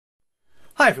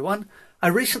Hi everyone, I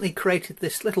recently created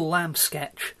this little lamb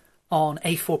sketch on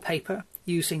A4 paper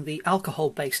using the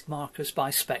alcohol-based markers by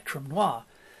Spectrum Noir,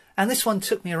 and this one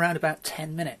took me around about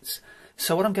 10 minutes.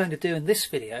 So what I'm going to do in this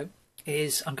video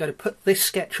is I'm going to put this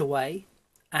sketch away,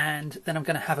 and then I'm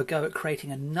going to have a go at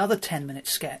creating another 10-minute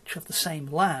sketch of the same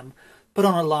lamb but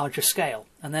on a larger scale.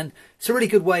 And then it's a really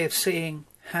good way of seeing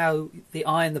how the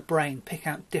eye and the brain pick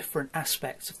out different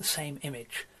aspects of the same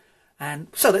image. And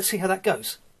so let's see how that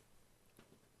goes.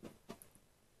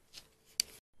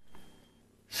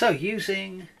 So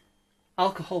using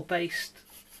alcohol-based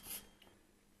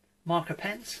marker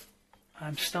pens,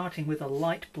 I'm starting with a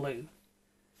light blue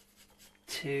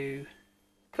to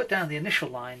put down the initial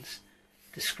lines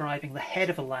describing the head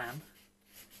of a lamb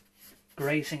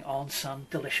grazing on some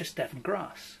delicious Devon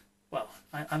grass. Well,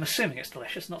 I'm assuming it's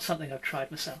delicious, not something I've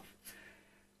tried myself.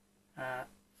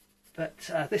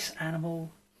 But this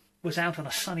animal was out on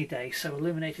a sunny day, so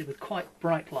illuminated with quite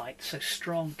bright light, so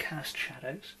strong cast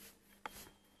shadows.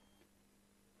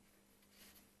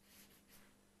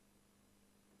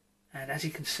 And as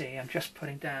you can see, I'm just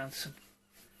putting down some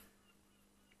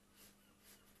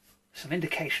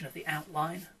indication of the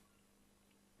outline.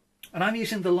 And I'm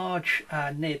using the large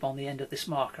nib on the end of this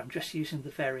marker. I'm just using the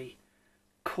very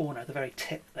corner, the very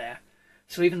tip there.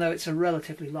 So even though it's a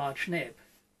relatively large nib,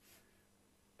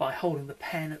 by holding the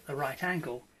pen at the right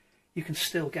angle, you can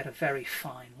still get a very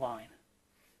fine line.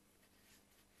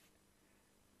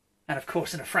 And of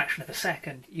course, in a fraction of a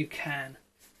second, you can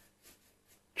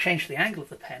change the angle of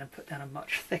the pen and put down a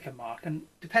much thicker mark. And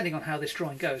depending on how this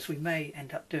drawing goes, we may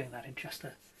end up doing that in just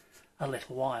a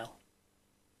little while.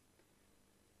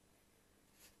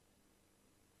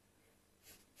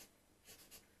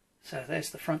 So there's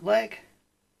the front leg.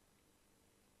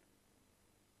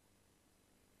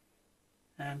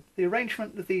 And the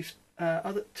arrangement of these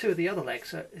two of the other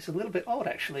legs is a little bit odd,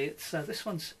 actually. It's this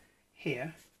one's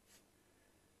here.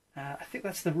 I think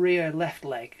that's the rear left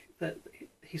leg. That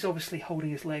he's obviously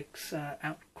holding his legs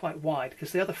out quite wide,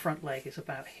 because the other front leg is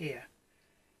about here.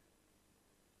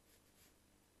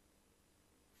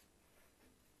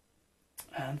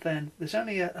 And then there's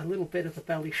only a little bit of the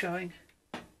belly showing.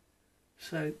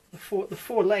 So the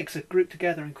four legs are grouped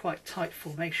together in quite tight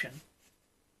formation.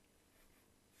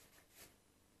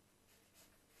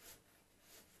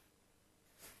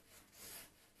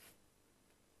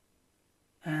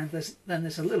 And then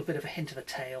there's a little bit of a hint of a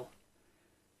tail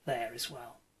there as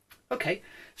well. Okay,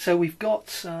 so we've got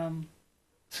some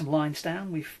lines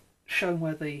down. We've shown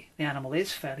where the animal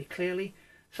is fairly clearly.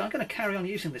 So I'm going to carry on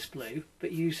using this blue,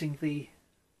 but using the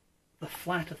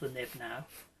flat of the nib now.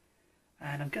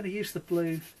 And I'm going to use the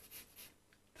blue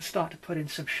to start to put in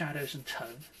some shadows and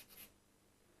tone.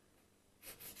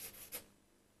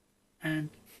 And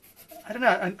I don't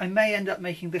know, I may end up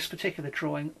making this particular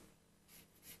drawing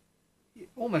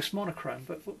almost monochrome,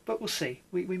 but we'll see.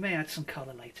 We may add some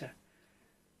colour later.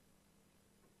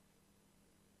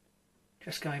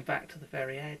 Just going back to the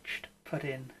very edge to put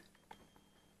in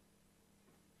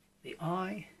the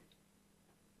eye.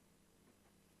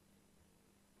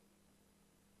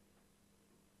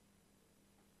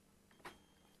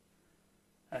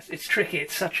 It's tricky.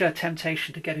 It's such a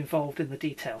temptation to get involved in the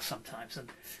detail sometimes, and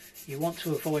you want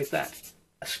to avoid that,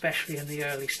 especially in the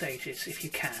early stages if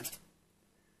you can.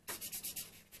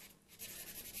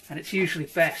 And it's usually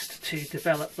best to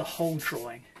develop the whole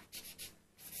drawing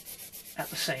at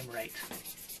the same rate.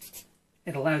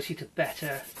 It allows you to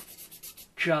better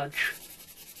judge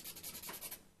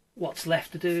what's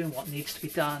left to do and what needs to be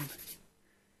done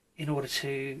in order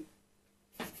to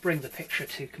bring the picture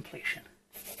to completion.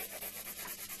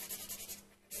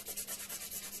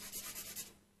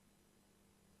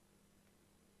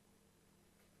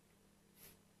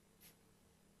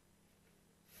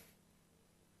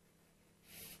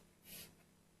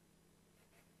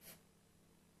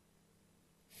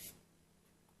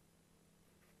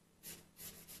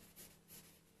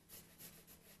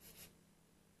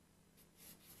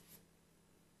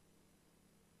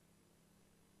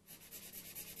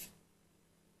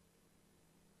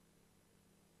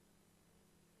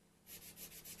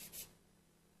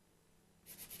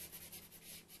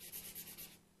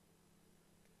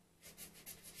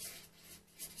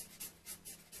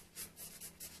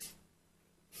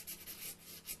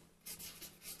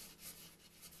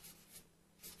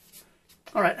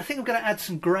 Alright, I think I'm going to add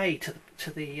some grey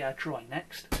to the drawing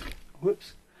next.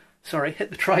 Whoops, sorry, hit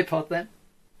the tripod then.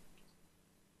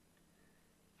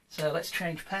 So let's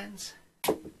change pens.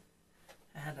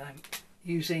 And I'm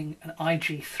using an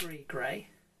IG3 grey.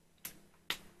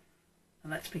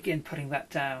 And let's begin putting that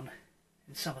down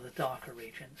in some of the darker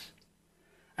regions.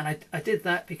 And I did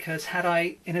that because had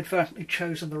I inadvertently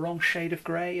chosen the wrong shade of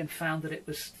grey and found that it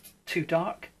was too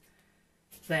dark,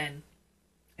 then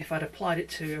if I'd applied it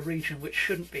to a region which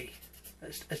shouldn't be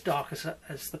as dark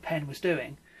as the pen was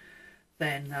doing,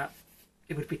 then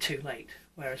it would be too late.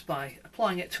 Whereas by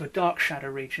applying it to a dark shadow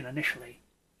region initially,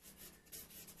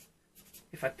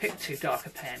 if I picked too dark a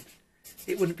pen,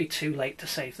 it wouldn't be too late to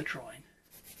save the drawing.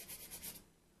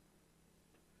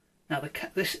 Now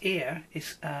this ear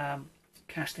is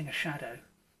casting a shadow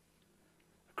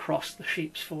across the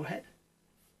sheep's forehead.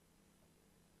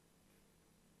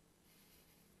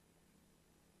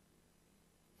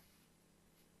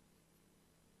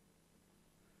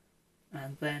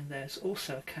 And then there's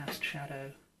also a cast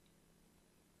shadow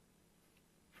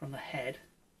from the head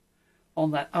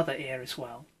on that other ear as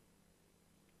well.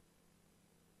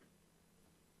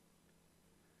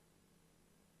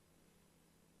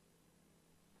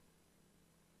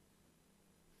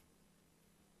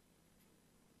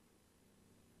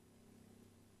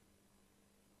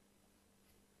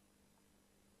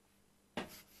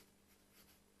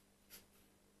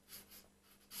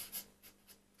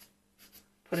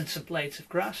 Put in some blades of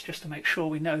grass just to make sure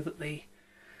we know that the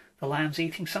lamb's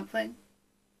eating something.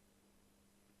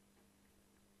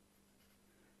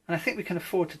 And I think we can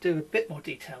afford to do a bit more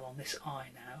detail on this eye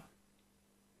now.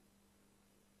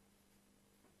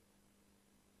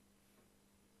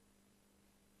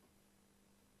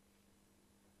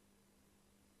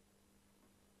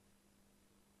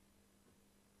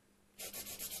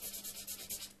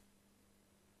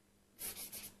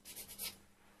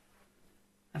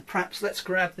 And perhaps let's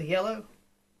grab the yellow,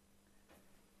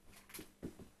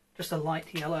 just a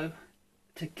light yellow,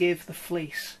 to give the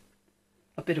fleece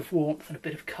a bit of warmth and a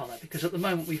bit of colour, because at the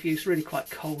moment we've used really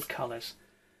quite cold colours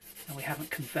and we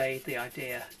haven't conveyed the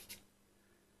idea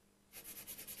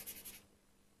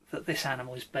that this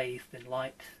animal is bathed in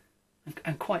light,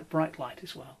 and quite bright light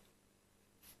as well.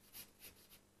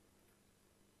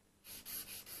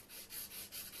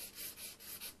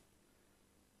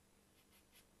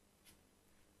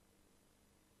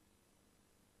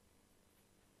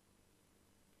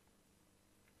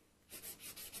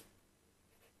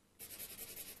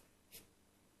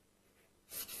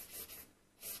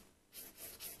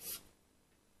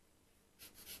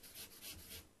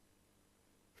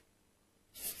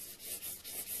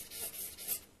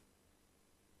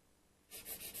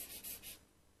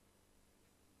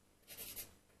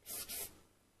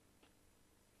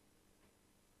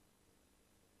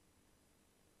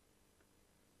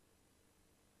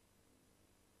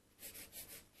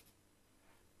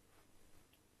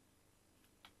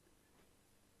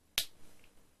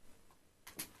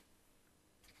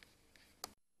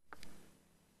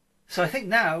 So I think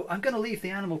now I'm going to leave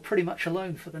the animal pretty much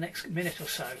alone for the next minute or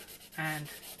so, and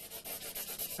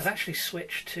I've actually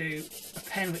switched to a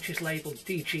pen which is labelled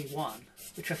DG1,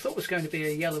 which I thought was going to be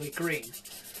a yellowy green,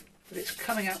 but it's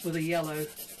coming out with a yellow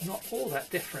not all that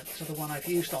different to the one I've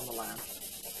used on the lamb.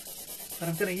 But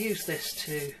I'm going to use this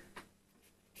to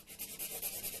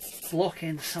block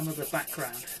in some of the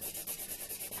background,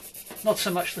 not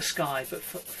so much the sky but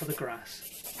for the grass.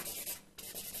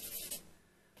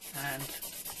 And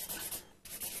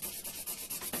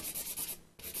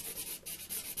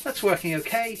that's working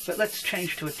okay, but let's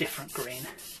change to a different green.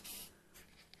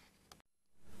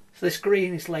 So this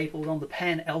green is labelled on the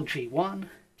pen LG1, and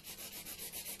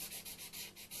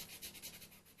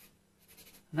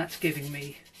that's giving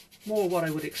me more what I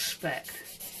would expect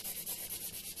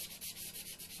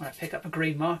when I pick up a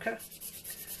green marker.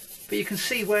 But you can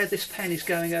see where this pen is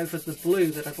going over the blue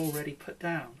that I've already put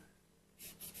down.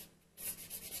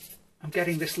 I'm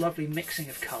getting this lovely mixing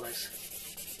of colours.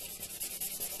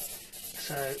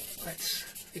 So let's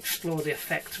explore the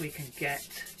effects we can get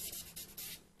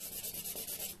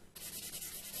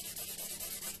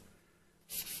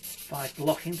by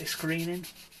blocking this green in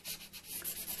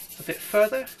a bit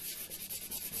further.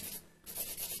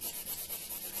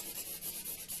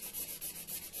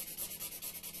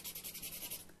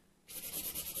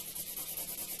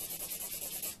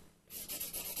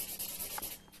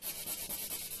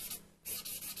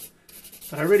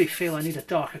 But I really feel I need a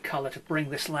darker colour to bring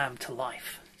this lamb to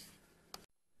life.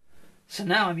 So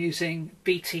now I'm using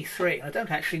BT3. I don't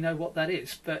actually know what that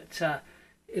is, but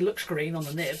it looks green on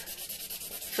the nib.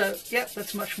 So yeah,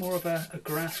 that's much more of a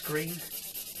grass green.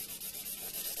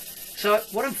 So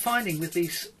what I'm finding with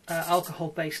these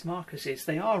alcohol-based markers is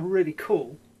they are really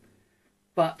cool,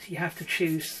 but you have to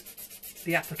choose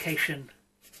the application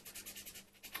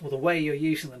or the way you're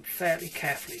using them fairly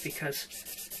carefully, because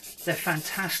they're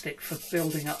fantastic for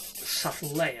building up subtle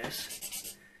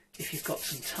layers if you've got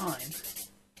some time.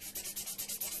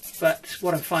 but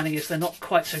what I'm finding is they're not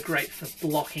quite so great for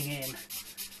blocking in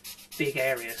big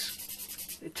areas.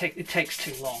 It takes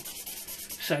too long.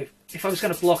 So if I was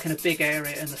going to block in a big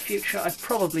area in the future, I'd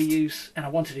probably use, and I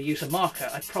wanted to use a marker,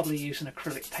 I'd probably use an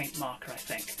acrylic paint marker, I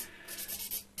think.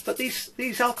 But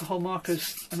these alcohol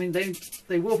markers, I mean,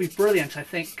 they will be brilliant, I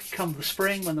think, come the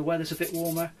spring when the weather's a bit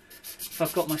warmer. If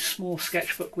I've got my small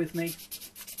sketchbook with me,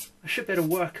 I should be able to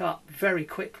work up very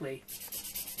quickly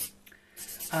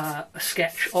a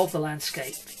sketch of the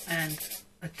landscape and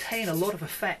attain a lot of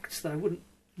effects that I wouldn't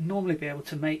normally be able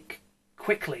to make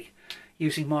quickly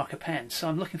using marker pens. So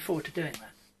I'm looking forward to doing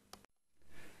that.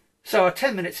 So our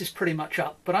 10 minutes is pretty much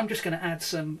up, but I'm just going to add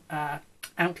some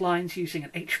outlines using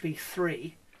an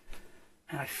HB3,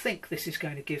 and I think this is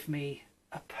going to give me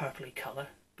a purpley colour,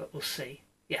 but we'll see.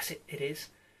 Yes, it is.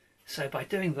 So by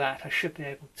doing that, I should be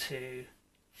able to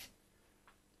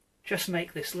just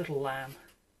make this little lamb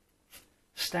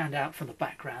stand out from the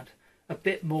background a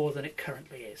bit more than it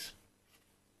currently is.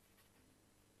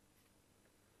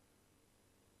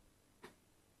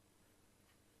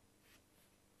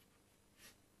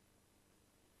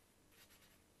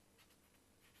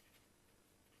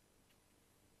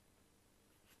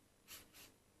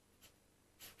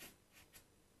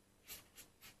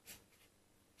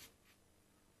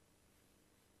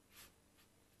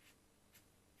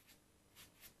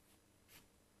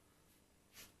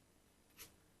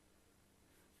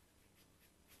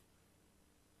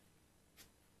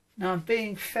 Now I'm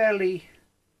being fairly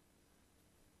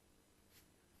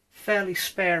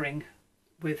sparing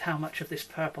with how much of this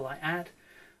purple I add.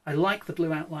 I like the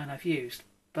blue outline I've used,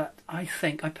 but I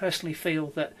personally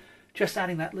feel that just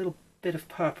adding that little bit of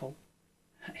purple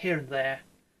here and there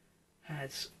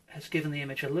has given the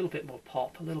image a little bit more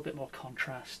pop, a little bit more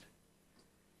contrast.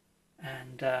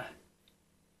 And let's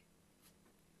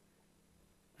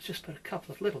just put a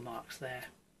couple of little marks there.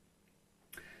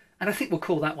 And I think we'll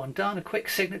call that one done, a quick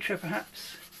signature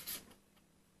perhaps.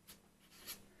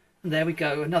 And there we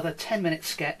go, another 10-minute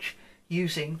sketch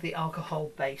using the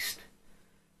alcohol-based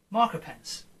marker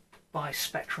pens by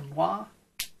Spectrum Noir.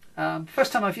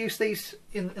 First time I've used these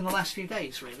in the last few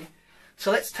days, really. So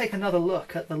let's take another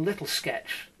look at the little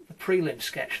sketch, the prelim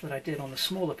sketch that I did on the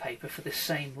smaller paper for this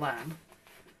same lamb.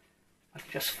 I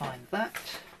can just find that.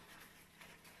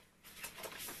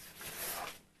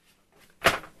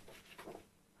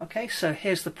 Okay, so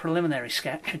here's the preliminary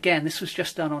sketch. Again, this was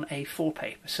just done on A4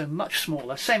 paper, so much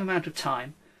smaller, same amount of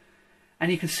time.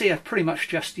 And you can see I've pretty much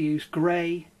just used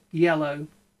grey, yellow,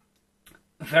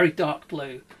 a very dark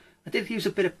blue. I did use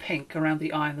a bit of pink around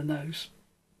the eye and the nose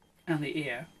and the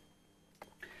ear.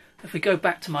 If we go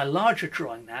back to my larger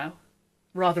drawing now,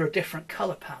 rather a different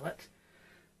colour palette,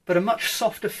 but a much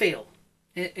softer feel.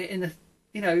 In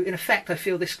effect, I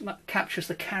feel this captures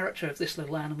the character of this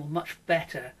little animal much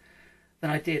better than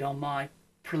I did on my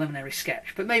preliminary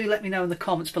sketch. But maybe let me know in the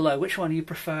comments below which one you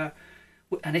prefer,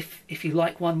 and if you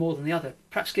like one more than the other,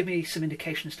 perhaps give me some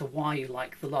indication as to why you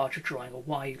like the larger drawing or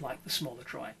why you like the smaller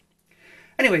drawing.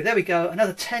 Anyway, there we go,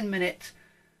 another 10-minute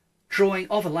drawing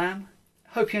of a lamb.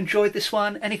 Hope you enjoyed this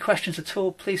one. Any questions at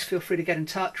all, please feel free to get in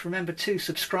touch. Remember to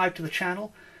subscribe to the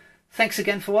channel. Thanks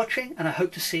again for watching, and I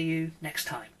hope to see you next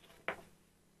time.